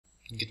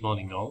Good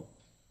morning all.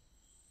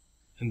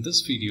 In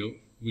this video,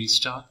 we'll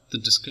start the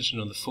discussion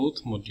on the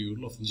fourth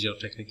module of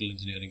Geotechnical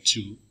Engineering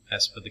 2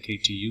 as per the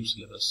KTU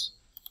syllabus.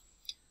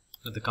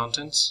 The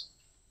contents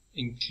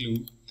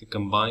include the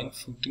combined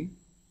footing,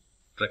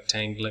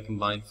 rectangular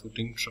combined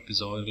footing,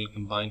 trapezoidal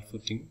combined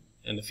footing,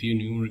 and a few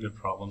numerical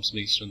problems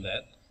based on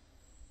that.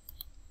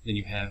 Then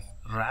you have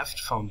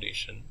raft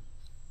foundation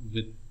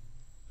with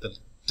the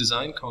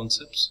design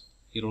concepts.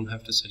 You don't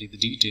have to study the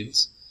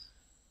details.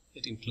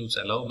 It includes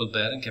allowable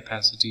bearing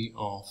capacity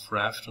of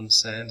raft on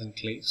sand and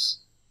clays,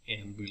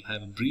 and we'll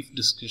have a brief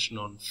discussion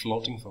on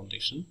floating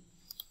foundation.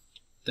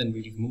 Then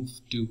we'll move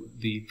to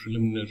the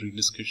preliminary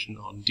discussion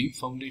on deep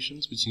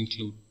foundations, which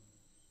include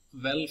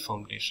well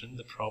foundation,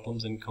 the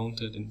problems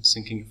encountered in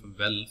sinking of a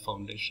well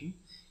foundation,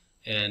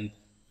 and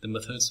the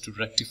methods to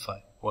rectify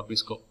what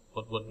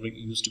we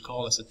used to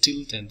call as a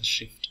tilt and the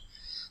shift.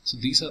 So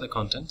these are the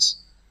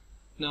contents.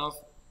 Now,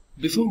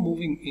 before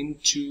moving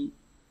into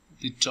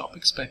the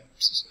topics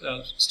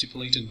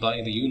stipulated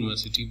by the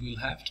university,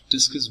 we'll have to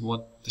discuss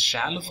what the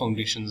shallow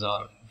foundations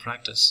are in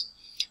practice.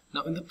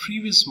 Now, in the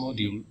previous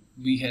module,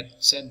 we had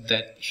said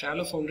that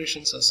shallow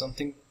foundations are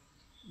something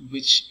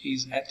which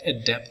is at a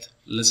depth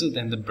lesser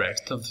than the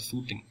breadth of the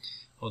footing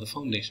or the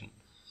foundation.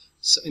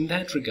 So in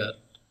that regard,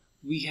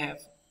 we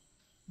have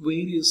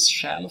various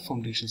shallow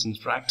foundations in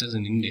practice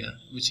in India,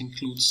 which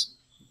includes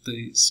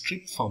the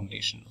strip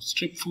foundation or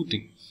strip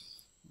footing,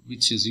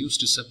 which is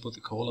used to support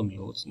the column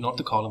loads, not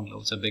the column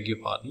loads, I beg your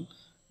pardon,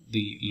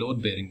 the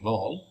load-bearing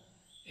wall,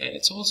 and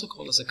it's also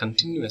called as a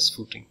continuous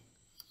footing.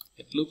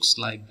 It looks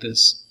like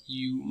this.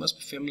 You must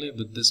be familiar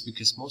with this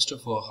because most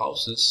of our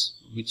houses,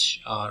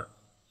 which are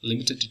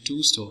limited to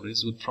 2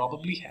 stories, would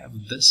probably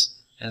have this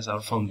as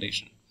our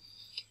foundation.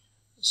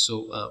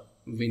 So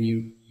when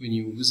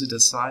you visit a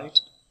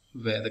site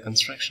where the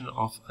construction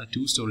of a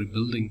 2-story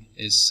building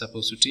is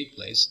supposed to take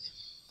place,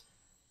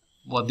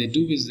 what they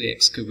do is they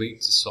excavate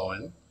the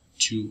soil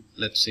to,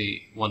 let's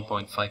say,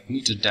 1.5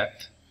 meter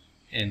depth,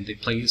 and they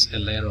place a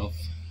layer of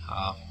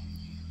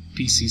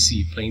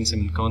PCC, plain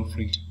cement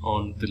concrete,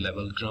 on the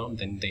level ground.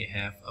 Then they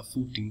have a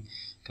footing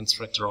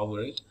constructed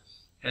over it,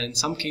 and in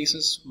some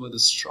cases where the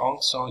strong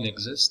soil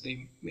exists,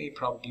 they may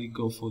probably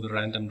go for the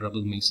random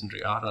rubble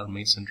masonry, RR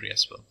masonry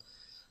as well.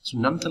 So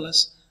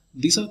nonetheless,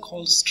 these are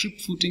called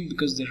strip footing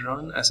because they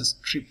run as a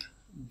strip.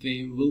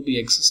 They will be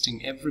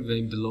existing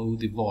everywhere below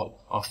the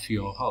wall of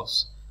your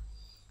house.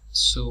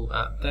 So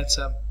that's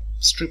a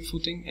strip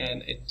footing,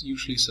 and it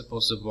usually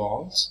supports the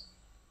walls.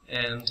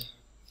 And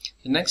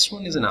the next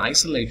one is an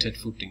isolated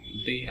footing.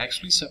 They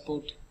actually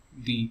support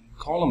the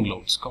column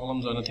loads.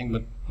 Columns are nothing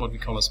but what we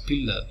call as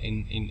pillar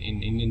in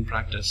Indian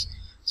practice.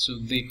 So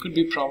they could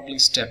be probably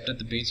stepped at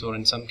the base, or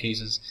in some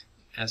cases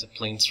as a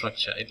plain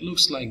structure. It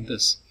looks like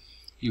this.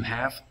 You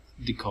have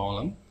the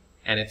column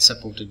and it's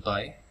supported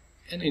by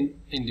an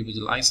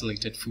individual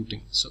isolated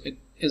footing. So it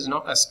is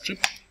not a strip,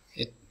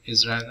 it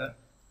is rather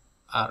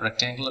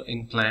rectangular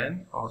in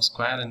plan or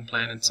square in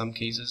plan in some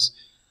cases.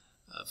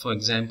 For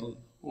example,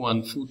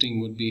 one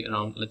footing would be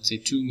around, let's say,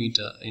 2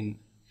 meter in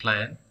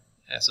plan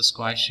as a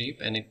square shape,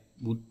 and it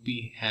would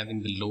be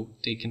having the load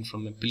taken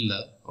from a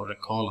pillar or a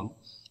column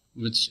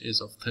which is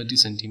of 30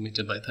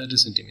 centimeter by 30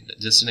 centimeter.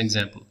 Just an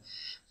example.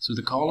 So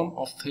the column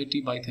of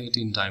 30 by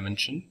 30 in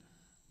dimension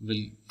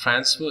will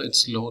transfer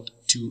its load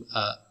to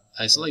a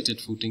isolated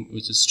footing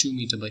which is 2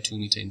 meter by 2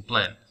 meter in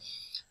plan.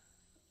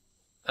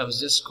 I was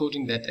just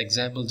quoting that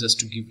example just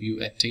to give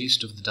you a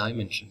taste of the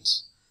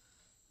dimensions.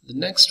 The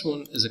next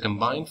one is a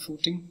combined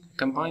footing.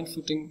 Combined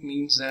footing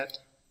means that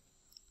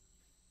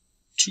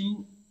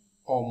 2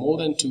 or more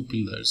than 2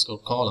 pillars or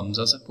columns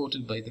are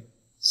supported by the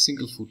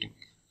single footing,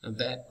 and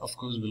that of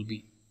course will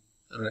be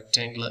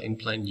rectangular in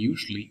plan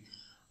usually,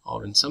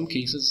 or in some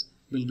cases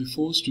will be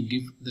forced to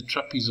give the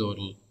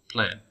trapezoidal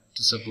plan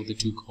to support the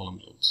 2 column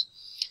loads.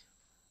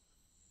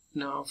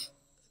 Now,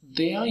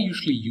 they are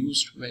usually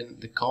used when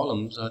the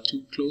columns are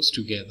too close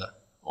together,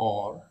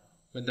 or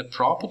when the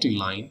property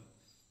line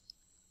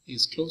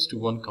is close to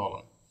one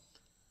column.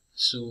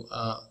 So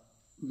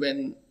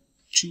when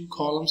 2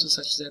 columns are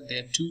such that they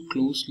are too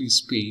closely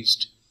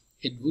spaced,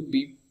 it would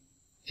be,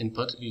 in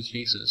particular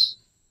cases,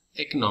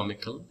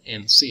 economical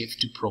and safe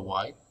to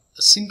provide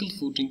a single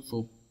footing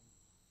for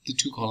the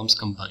 2 columns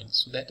combined.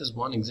 So that is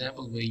one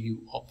example where you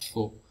opt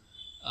for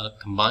a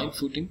combined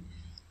footing.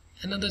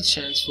 Another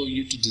chance for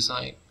you to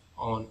decide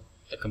on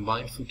a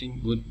combined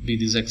footing would be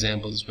these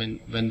examples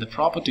when the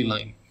property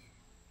line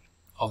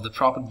of the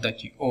property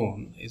that you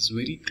own is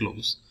very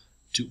close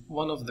to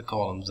one of the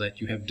columns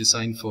that you have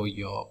designed for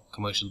your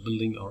commercial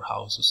building or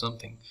house or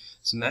something.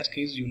 So in that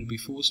case, you will be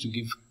forced to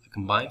give a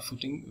combined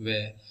footing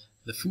where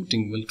the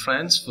footing will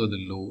transfer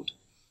the load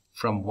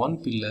from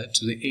one pillar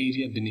to the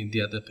area beneath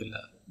the other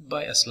pillar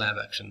by a slab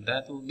action.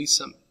 That will be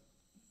some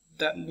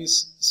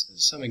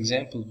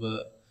example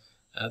where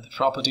the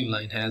property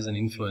line has an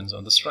influence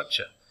on the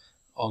structure,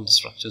 on the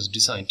structure's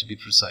design to be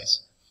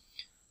precise.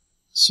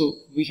 So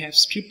we have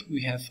strip,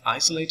 we have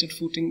isolated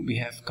footing, we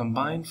have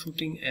combined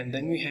footing, and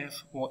then we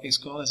have what is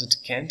called as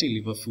a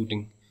cantilever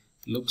footing.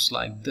 Looks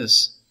like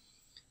this.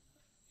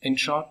 In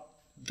short,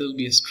 there will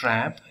be a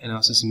strap, an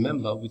RCC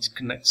member, which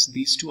connects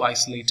these two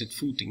isolated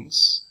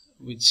footings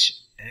which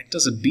act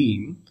as a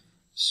beam.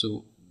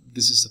 So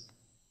this is the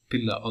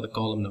pillar or the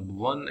column number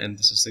 1, and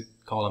this is the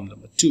column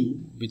number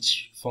 2,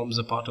 which forms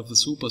a part of the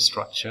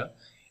superstructure,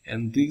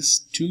 and these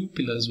two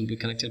pillars will be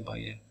connected by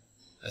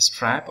a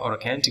strap or a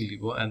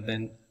cantilever, and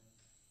then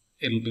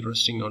it will be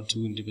resting on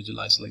two individual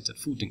isolated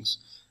footings.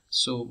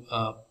 So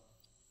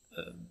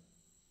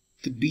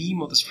the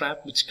beam or the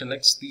strap which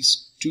connects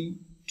these two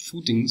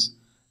footings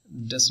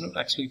does not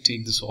actually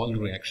take the soil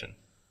reaction.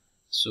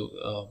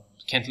 So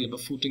cantilever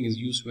footing is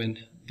used when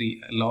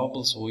the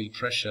allowable soil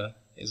pressure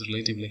is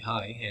relatively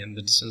high and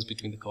the distance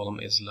between the column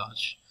is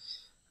large.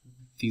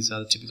 These are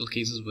the typical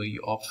cases where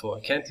you opt for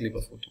a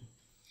cantilever footing.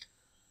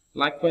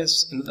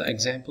 Likewise, another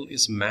example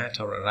is mat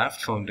or a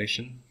raft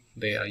foundation.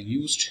 They are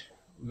used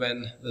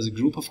when there's a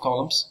group of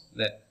columns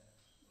that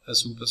a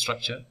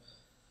superstructure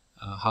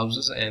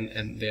houses,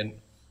 and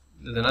then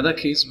another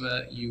case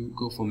where you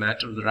go for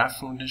mat or the raft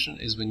foundation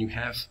is when you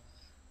have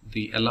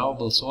the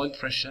allowable soil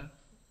pressure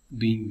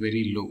being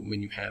very low,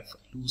 when you have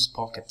loose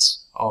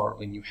pockets, or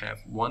when you have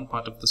one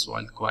part of the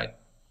soil quite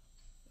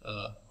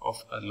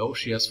of a low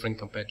shear strength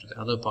compared to the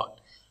other part.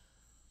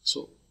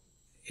 So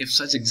if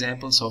such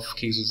examples of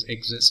cases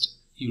exist,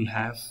 you'll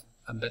have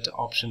a better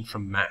option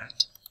from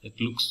mat. It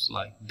looks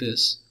like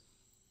this.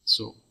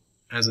 So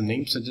as the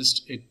name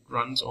suggests, it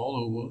runs all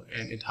over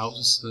and it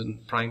houses the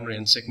primary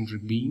and secondary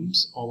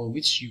beams over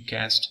which you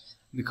cast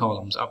the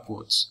columns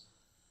upwards.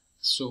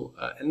 So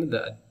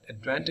another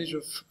advantage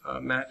of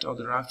mat or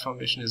the raft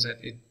foundation is that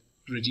it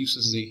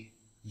reduces the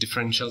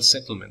differential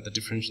settlement,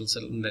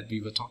 that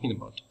we were talking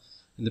about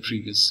in the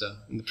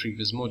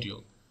previous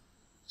module.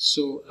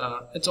 So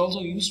it's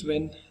also used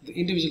when the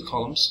individual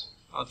columns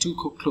are too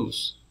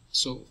close.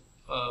 So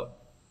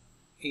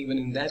even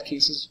in that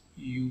cases,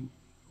 you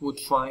would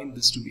find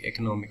this to be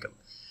economical.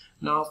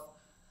 Now,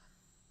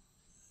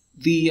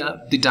 the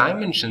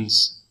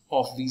dimensions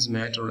of these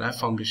mat or raft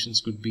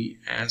foundations could be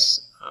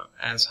as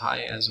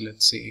high as,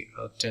 let's say,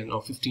 10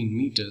 or 15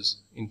 meters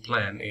in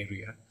plan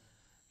area,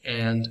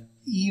 and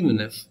even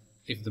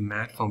if the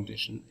mat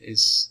foundation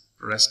is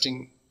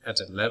resting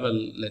at a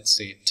level, let's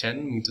say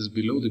 10 meters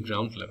below the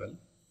ground level,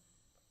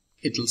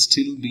 it will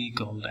still be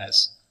called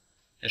as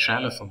a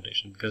shallow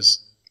foundation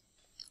because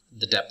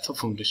the depth of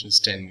foundation is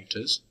 10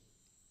 meters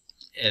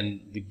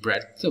and the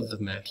breadth of the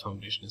mat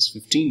foundation is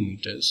 15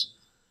 meters.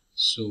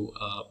 So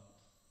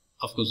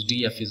of course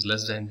DF is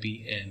less than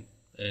B,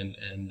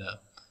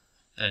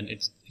 and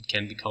it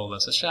can be called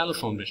as a shallow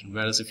foundation.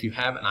 Whereas if you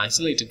have an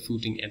isolated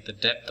footing at the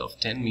depth of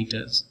 10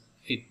 meters,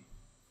 it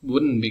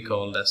wouldn't be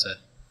called as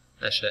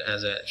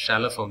a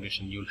shallow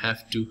foundation. You'll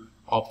have to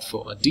opt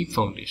for a deep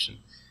foundation.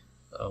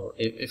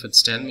 If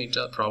it's 10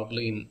 meter,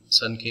 probably in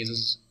certain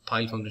cases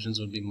pile foundations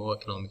would be more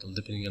economical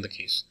depending on the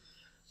case.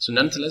 So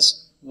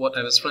nonetheless, what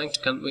I was trying to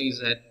convey is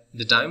that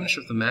the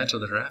dimension of the mat or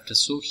the raft is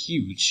so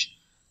huge,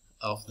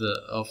 of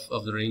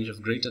the range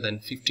of greater than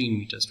 15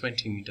 meters,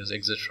 20 meters,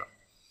 etc.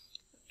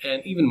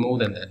 And even more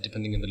than that,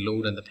 depending on the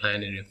load and the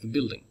plan area of the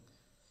building.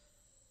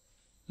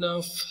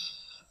 Now,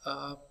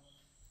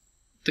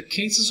 the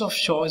cases of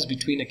choice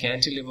between a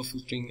cantilever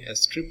footing, a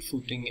strip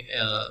footing,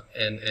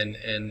 and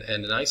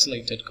an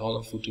isolated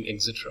column footing,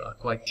 etc. are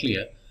quite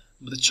clear.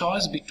 But the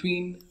choice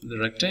between the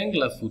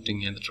rectangular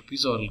footing and the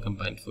trapezoidal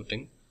combined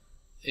footing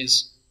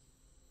is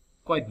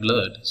quite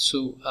blurred.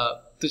 So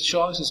the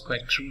choice is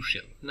quite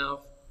crucial.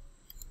 Now,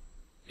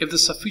 if the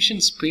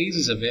sufficient space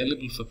is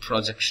available for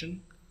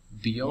projection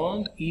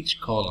beyond each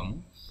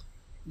column,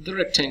 the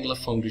rectangular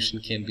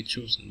foundation can be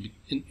chosen,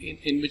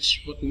 in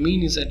which what we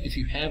mean is that if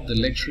you have the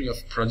luxury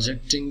of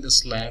projecting the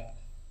slab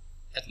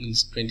at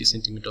least 20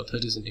 centimeter or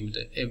 30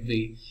 centimeter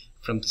away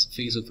from the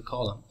face of the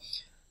column,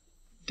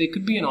 there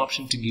could be an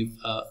option to give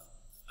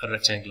a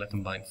rectangular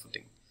combined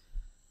footing.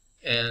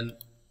 And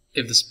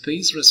if the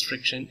space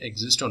restriction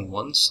exists on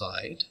one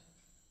side,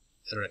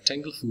 the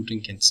rectangular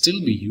footing can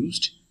still be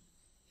used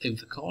if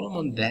the column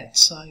on that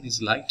side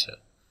is lighter,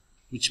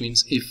 which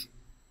means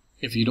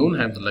if you don't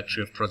have the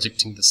luxury of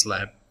projecting the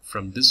slab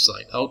from this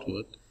side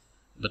outward,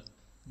 but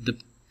the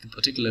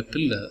particular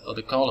pillar or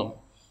the column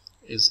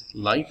is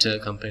lighter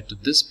compared to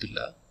this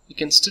pillar, you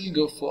can still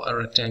go for a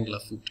rectangular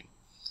footing.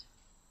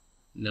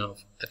 Now,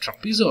 a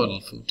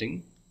trapezoidal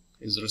footing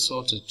is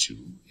resorted to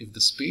if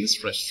the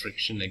space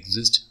restriction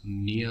exists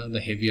near the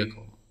heavier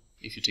column.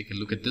 If you take a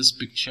look at this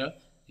picture,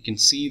 you can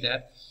see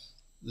that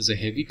there's a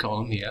heavy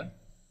column here,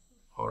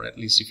 or at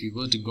least if you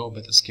were to go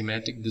by the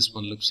schematic, this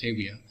one looks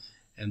heavier,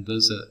 and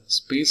there's a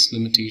space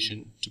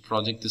limitation to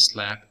project the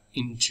slab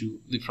into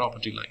the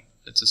property line.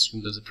 Let's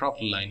assume there's a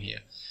property line here.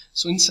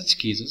 So in such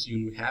cases,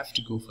 you will have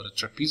to go for a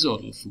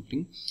trapezoidal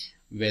footing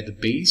where the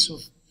base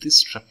of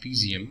this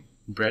trapezium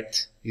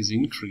breadth is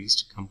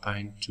increased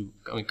compared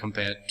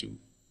to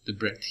the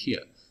breadth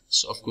here.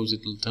 So of course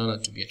it will turn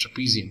out to be a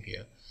trapezium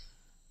here.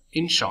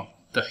 In short,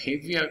 the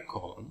heavier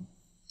column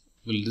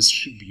will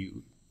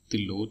distribute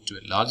the load to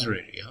a larger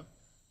area,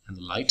 and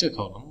the lighter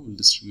column will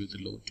distribute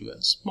the load to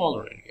a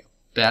smaller area.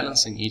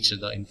 balancing each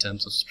other in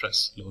terms of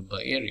stress, load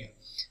by area.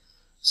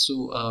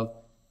 So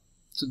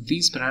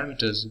these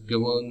parameters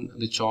govern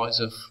the choice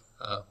of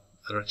a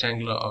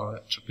rectangular or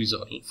a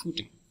trapezoidal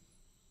footing.